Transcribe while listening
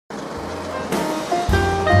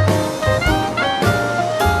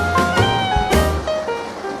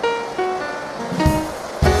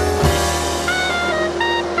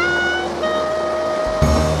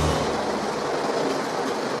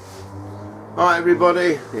Hi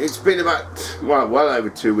everybody, it's been about, well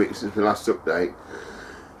over 2 weeks since my last update.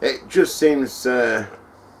 It just seems so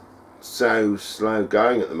slow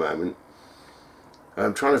going at the moment.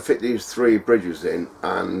 I'm trying to fit these 3 bridges in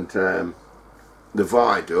and the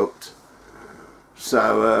viaduct,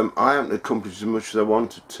 so I haven't accomplished as much as I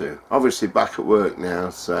wanted to. Obviously back at work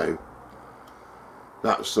now, so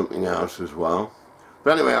that's something else as well.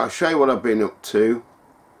 But anyway, I'll show you what I've been up to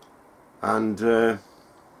and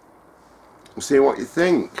see what you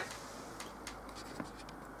think.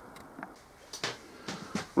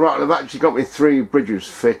 Right, I've actually got my 3 bridges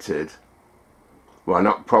fitted. Well,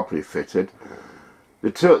 not properly fitted.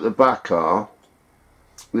 The 2 at the back are.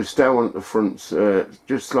 The stair one at the front's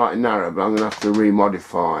just slightly narrow, but I'm going to have to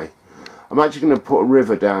remodify. I'm actually going to put a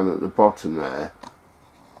river down at the bottom there.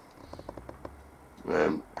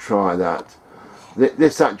 Try that.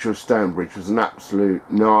 This actual stone bridge was an absolute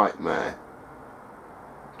nightmare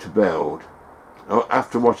to build.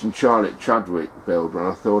 After watching Charlotte Chadwick build one,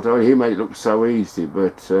 I thought, oh, he made it look so easy,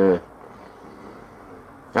 but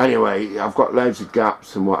anyway, I've got loads of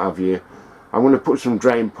gaps and what have you. I'm going to put some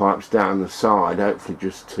drain pipes down the side, hopefully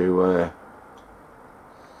just to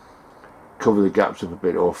cover the gaps up a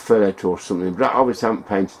bit, or fill it or something, but I obviously haven't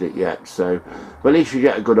painted it yet, so but at least you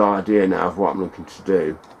get a good idea now of what I'm looking to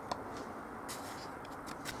do.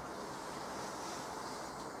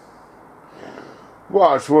 What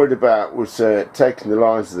I was worried about was taking the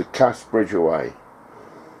lines of the cast bridge away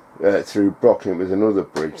through blocking it with another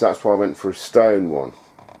bridge. That's why I went for a stone one,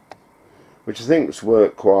 which I think's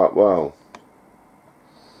worked quite well.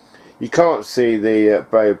 You can't see the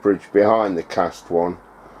Bow Bridge behind the cast one,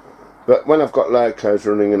 but when I've got locos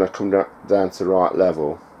running and I come down to the right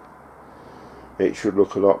level, it should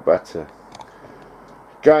look a lot better.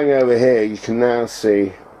 Going over here, you can now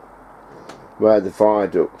see where the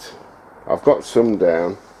viaduct, I've got some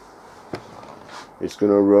down, it's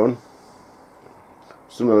going to run,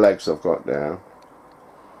 some of the legs I've got down,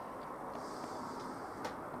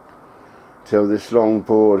 till this long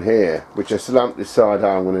board here, which I still haven't decided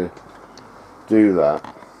how I'm going to do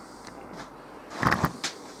that.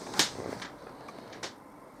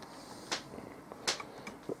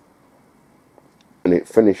 And it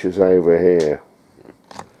finishes over here.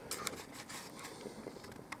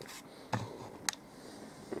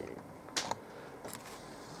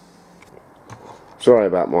 Sorry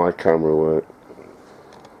about my camera work.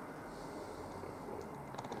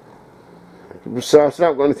 So I've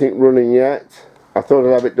not got anything running yet. I thought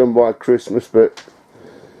I'd have it done by Christmas, but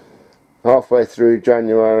halfway through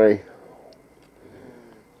January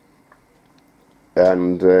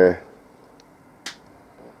and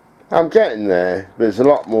I'm getting there. There's a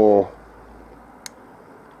lot more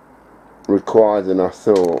required than I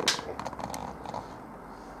thought.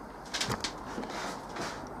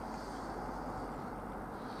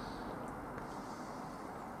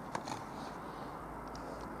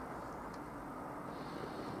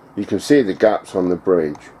 You can see the gaps on the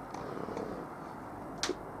bridge,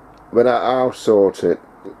 but I'll sort it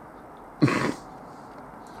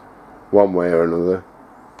one way or another.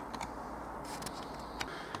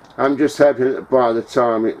 I'm just hoping that by the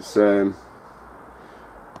time it's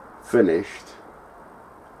finished,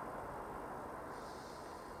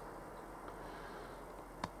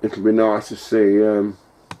 it'll be nice to see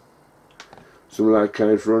some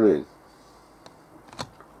locos running.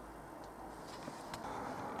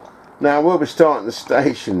 Now we'll be starting the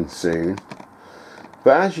station soon,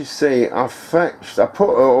 but as you see, I put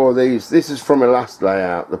all these, this is from my last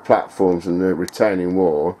layout, the platforms and the retaining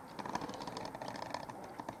wall,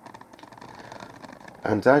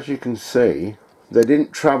 and as you can see, they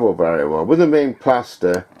didn't travel very well. With them being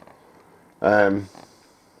plaster, I've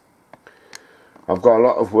got a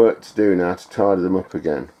lot of work to do now to tidy them up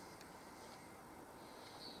again.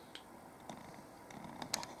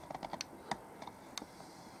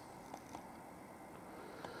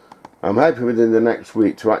 I'm hoping within the next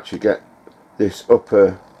week to actually get this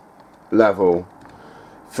upper level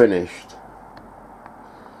finished.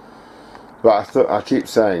 But I keep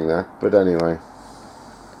saying that, but anyway.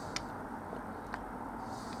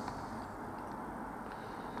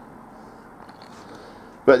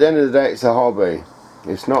 But at the end of the day, it's a hobby.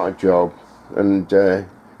 It's not a job. And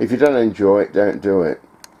if you don't enjoy it, don't do it.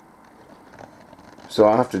 So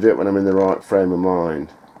I have to do it when I'm in the right frame of mind.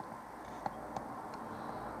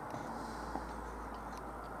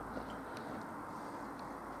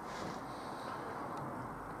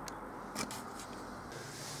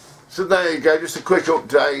 So there you go, just a quick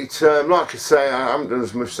update. Like I say, I haven't done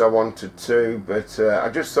as much as I wanted to, but I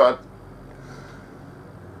just thought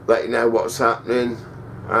I'd let you know what's happening,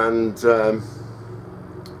 and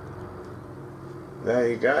There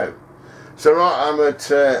you go. So right, I'm at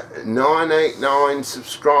 989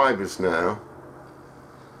 subscribers now.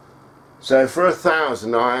 So for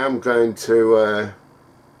 1,000 I am going to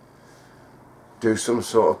do some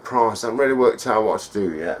sort of price. I haven't really worked out what to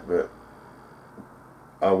do yet, but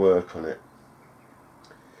I'll work on it.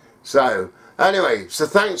 So anyway, so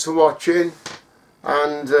thanks for watching,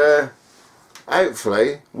 and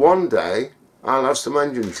hopefully one day I'll have some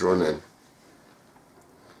engines running.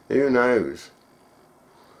 Who knows?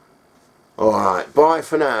 Alright, bye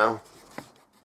for now.